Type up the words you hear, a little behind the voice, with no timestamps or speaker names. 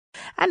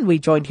And we're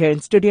joined here in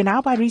studio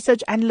now by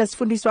Research Analyst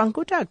Fundiswa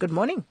Nkuta. Good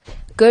morning.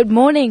 Good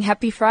morning.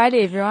 Happy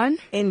Friday, everyone.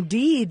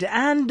 Indeed.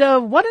 And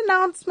what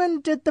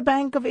announcement did the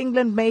Bank of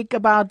England make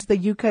about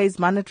the UK's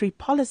monetary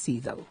policy,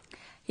 though?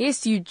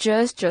 Yes, you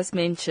just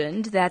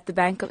mentioned that the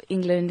Bank of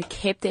England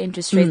kept the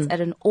interest rates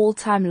at an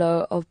all-time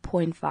low of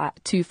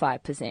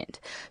 0.25%.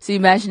 So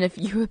imagine if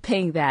you were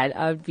paying that,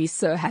 I would be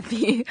so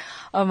happy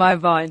on my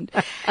bond.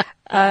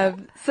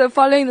 So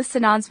following this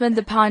announcement,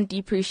 the pound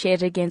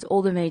depreciated against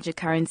all the major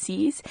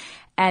currencies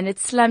and it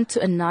slumped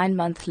to a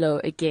 9-month low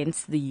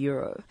against the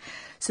euro.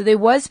 So there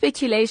was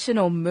speculation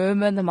or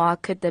murmur in the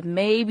market that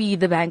maybe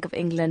the Bank of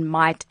England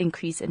might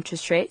increase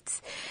interest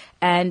rates.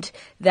 And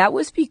that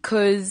was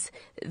because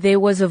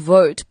there was a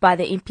vote by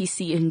the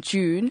MPC in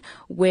June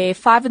where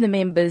 5 of the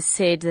members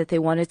said that they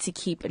wanted to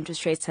keep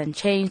interest rates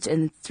unchanged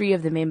and 3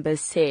 of the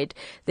members said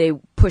they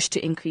pushed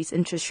to increase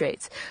interest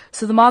rates.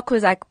 So the market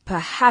was like,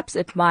 perhaps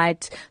it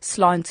might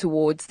slant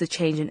towards the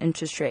change in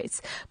interest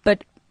rates.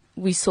 But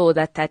we saw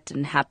that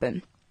didn't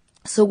happen.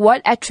 So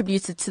what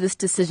attributed to this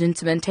decision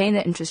to maintain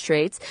the interest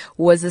rates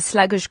was the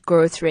sluggish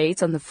growth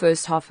rate on the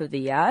first half of the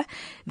year,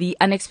 the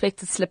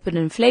unexpected slip in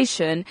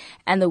inflation,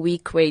 and the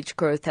weak wage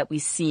growth that we're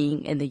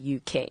seeing in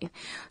the UK.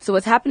 So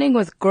what's happening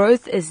with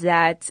growth is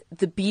that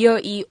the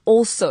BOE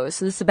also,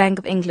 so this is the Bank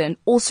of England,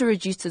 also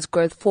reduced its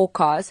growth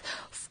forecast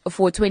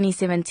for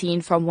 2017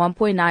 from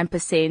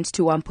 1.9%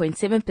 to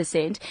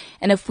 1.7%.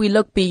 And if we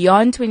look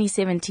beyond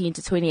 2017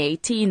 to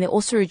 2018, they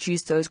also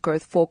reduced those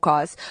growth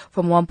forecasts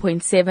from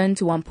 1.7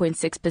 to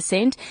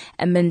 1.6%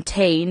 and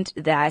maintained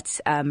that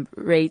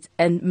rate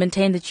and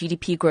maintained the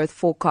GDP growth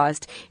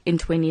forecast in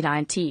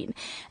 2019.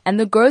 And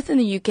the growth in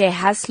the UK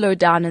has slowed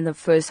down in the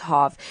first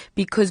half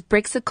because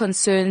Brexit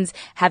concerns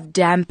have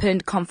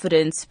dampened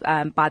confidence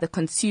by the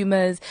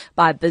consumers,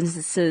 by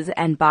businesses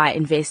and by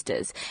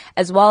investors,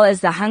 as well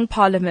as the hung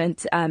parliament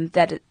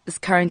that is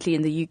currently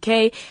in the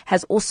UK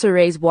has also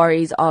raised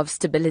worries of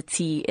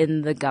stability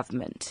in the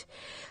government.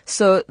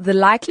 So the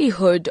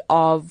likelihood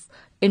of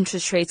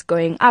interest rates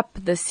going up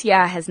this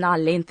year has now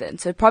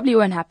lengthened. So it probably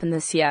won't happen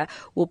this year.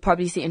 We'll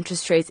probably see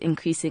interest rates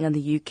increasing in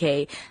the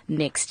UK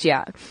next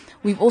year.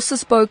 We've also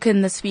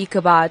spoken this week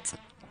about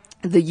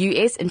the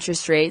US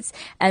interest rates,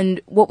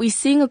 and what we're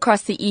seeing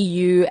across the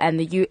EU and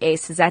the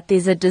US is that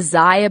there's a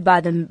desire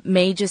by the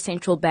major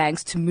central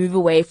banks to move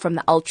away from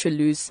the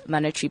ultra-loose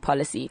monetary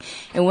policy.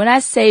 And when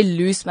I say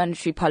loose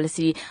monetary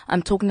policy,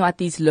 I'm talking about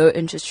these low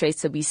interest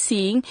rates that we're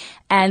seeing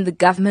and the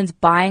government's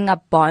buying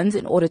up bonds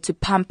in order to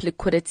pump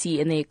liquidity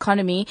in the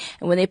economy.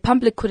 And when they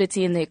pump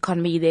liquidity in the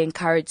economy, they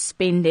encourage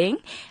spending,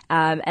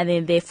 and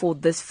then therefore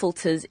this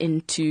filters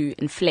into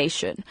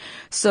inflation.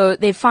 So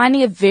they're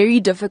finding it very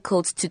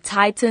difficult to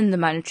tighten the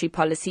monetary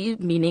policy,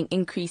 meaning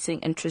increasing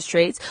interest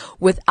rates,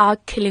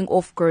 without killing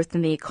off growth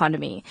in the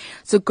economy.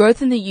 So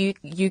growth in the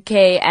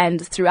UK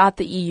and throughout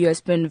the EU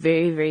has been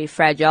very, very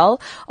fragile.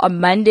 On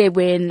Monday,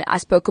 when I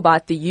spoke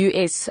about the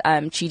US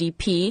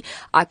GDP,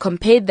 I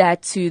compared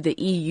that to the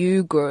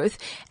EU growth,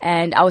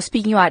 and I was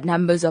speaking about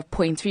numbers of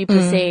 0.3%,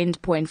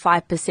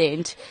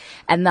 0.5%,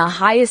 and the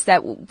highest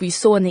that we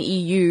saw in the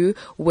EU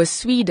was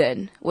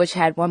Sweden, which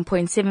had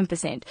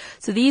 1.7%.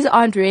 So these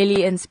aren't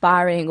really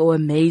inspiring or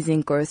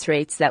amazing growth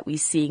rates that we're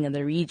seeing in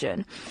the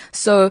region.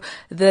 So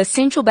the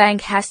central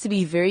bank has to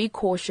be very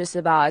cautious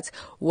about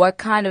what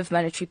kind of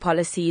monetary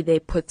policy they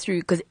put through,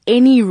 because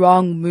any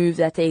wrong move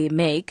that they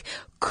make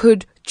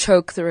could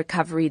choke the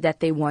recovery that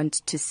they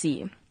want to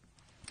see.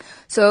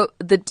 So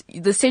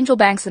the central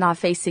banks are now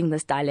facing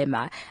this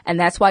dilemma, and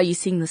that's why you're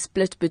seeing the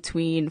split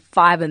between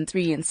 5 and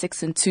 3 and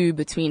 6 and 2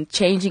 between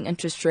changing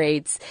interest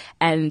rates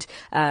and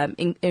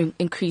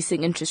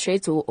increasing interest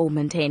rates or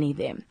maintaining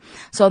them.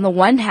 So on the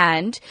one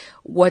hand,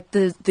 what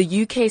the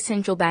UK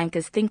central bank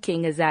is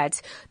thinking is that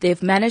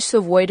they've managed to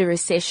avoid a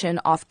recession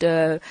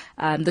after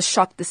the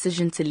shock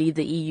decision to leave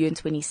the EU in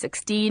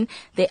 2016.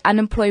 Their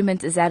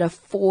unemployment is at a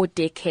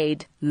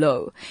 4-decade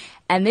low.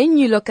 And then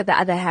you look at the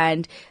other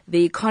hand,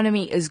 the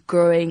economy is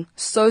growing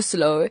so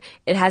slow.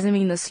 It hasn't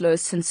been this slow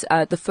since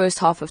the first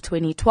half of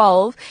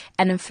 2012,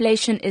 and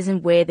inflation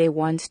isn't where they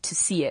want to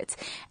see it.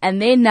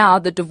 And then now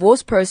the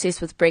divorce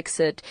process with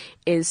Brexit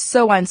is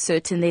so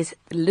uncertain. There's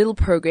little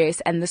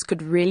progress, and this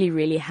could really,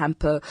 really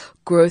hamper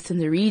growth in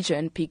the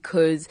region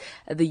because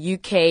the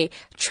UK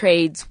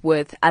trades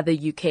with other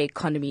UK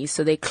economies.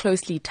 So they're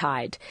closely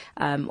tied,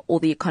 all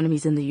the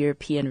economies in the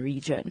European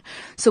region.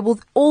 So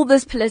with all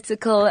this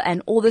political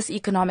and all this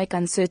economic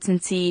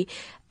uncertainty,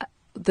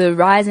 the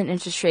rise in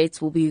interest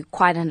rates will be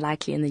quite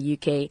unlikely in the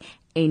UK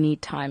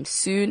anytime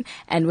soon.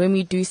 And when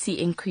we do see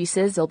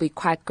increases, they'll be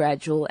quite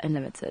gradual and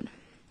limited.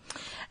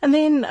 And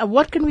then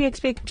what can we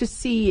expect to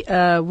see?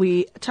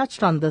 We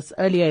touched on this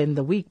earlier in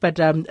the week, but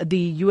the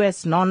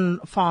US Non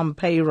Pharm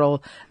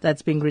Payroll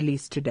that's being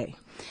released today.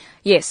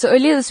 Yes, so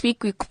earlier this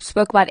week we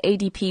spoke about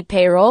ADP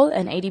payroll,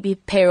 and ADP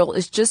payroll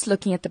is just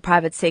looking at the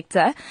private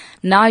sector.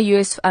 Now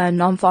US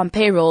Non Pharm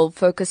Payroll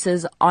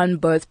focuses on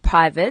both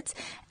private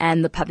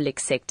and the public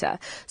sector.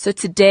 So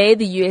today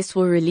the US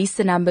will release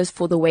the numbers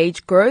for the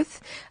wage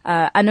growth,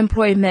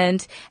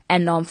 unemployment,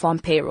 and non-farm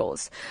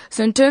payrolls.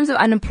 So in terms of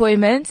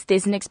unemployment,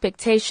 there's an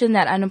expectation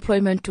that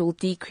unemployment will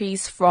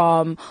decrease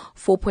from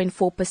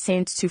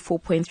 4.4% to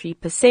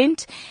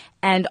 4.3%.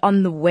 And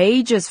on the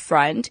wages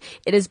front,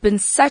 it has been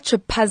such a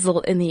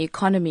puzzle in the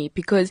economy,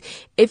 because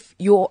if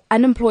your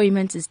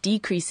unemployment is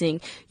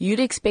decreasing, you'd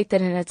expect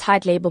that in a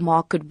tight labor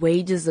market,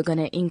 wages are going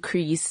to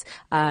increase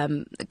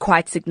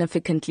quite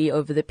significantly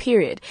over the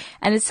period.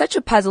 And it's such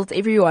a puzzle to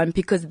everyone,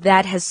 because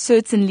that has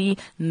certainly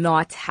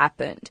not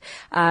happened.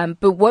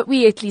 But what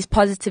we at least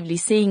positively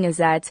seeing is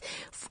that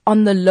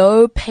on the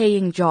low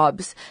paying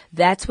jobs,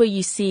 that's where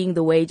you're seeing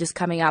the wages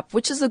coming up,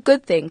 which is a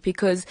good thing,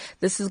 because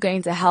this is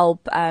going to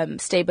help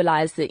stabilize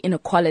the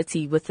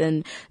inequality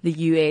within the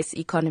US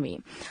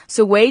economy.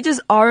 So wages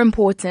are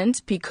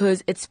important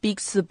because it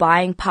speaks to the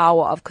buying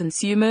power of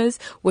consumers,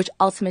 which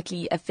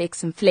ultimately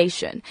affects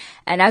inflation.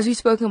 And as we've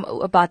spoken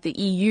about the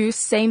EU,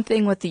 same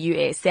thing with the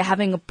US. They're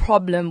having a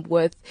problem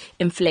with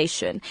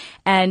inflation.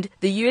 And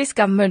the US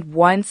government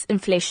wants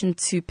inflation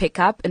to pick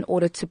up in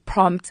order to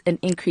prompt an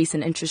increase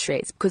in interest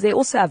rates, because they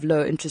also have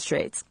low interest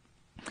rates.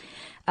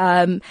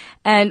 And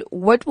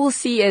what we'll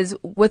see is,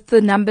 with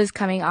the numbers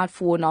coming out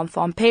for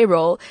non-farm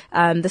payroll,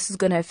 this is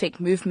going to affect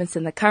movements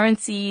in the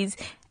currencies,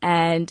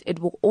 and it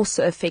will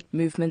also affect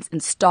movements in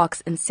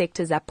stocks and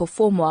sectors that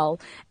perform well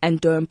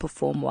and don't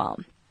perform well.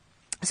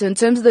 So in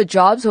terms of the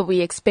jobs, what we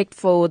expect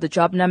for the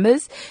job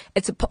numbers,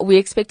 we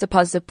expect a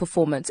positive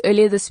performance.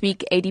 Earlier this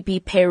week,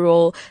 ADP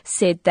payroll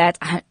said that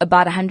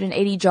about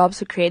 180 jobs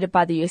were created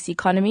by the US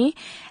economy.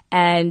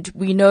 And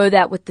we know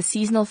that with the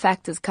seasonal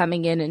factors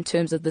coming in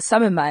terms of the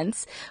summer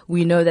months,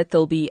 we know that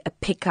there'll be a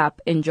pickup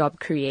in job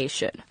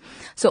creation.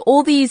 So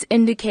all these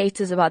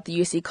indicators about the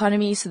US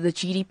economy, so the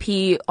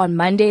GDP on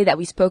Monday that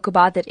we spoke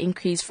about, that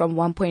increased from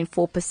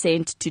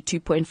 1.4% to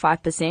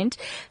 2.5%,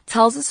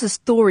 tells us a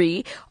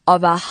story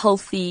of a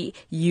healthy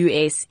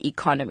US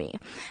economy.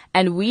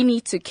 And we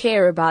need to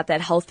care about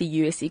that healthy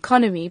US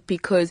economy,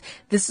 because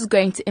this is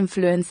going to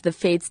influence the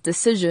Fed's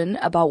decision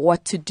about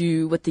what to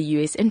do with the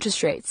US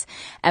interest rates.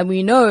 And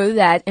we know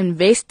that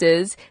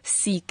investors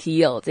seek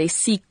yield. They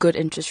seek good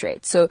interest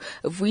rates. So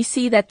if we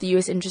see that the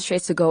US interest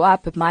rates will go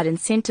up, it might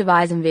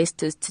incentivize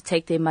investors to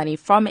take their money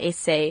from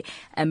SA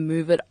and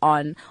move it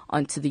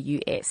onto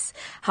the US.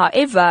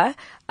 However,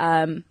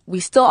 we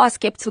still are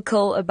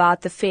skeptical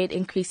about the Fed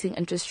increasing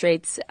interest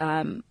rates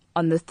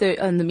on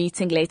the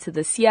meeting later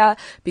this year,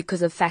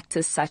 because of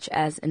factors such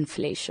as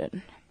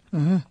inflation.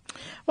 Mm-hmm.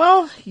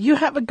 Well, you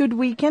have a good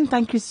weekend.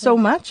 Thank you so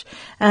much.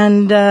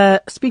 And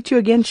speak to you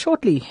again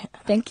shortly.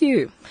 Thank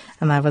you.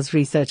 And I was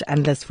Research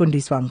Analyst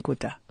Fundiswa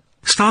Nkuta.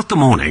 Start the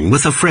morning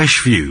with a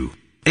fresh view.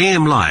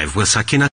 AM Live with Sakina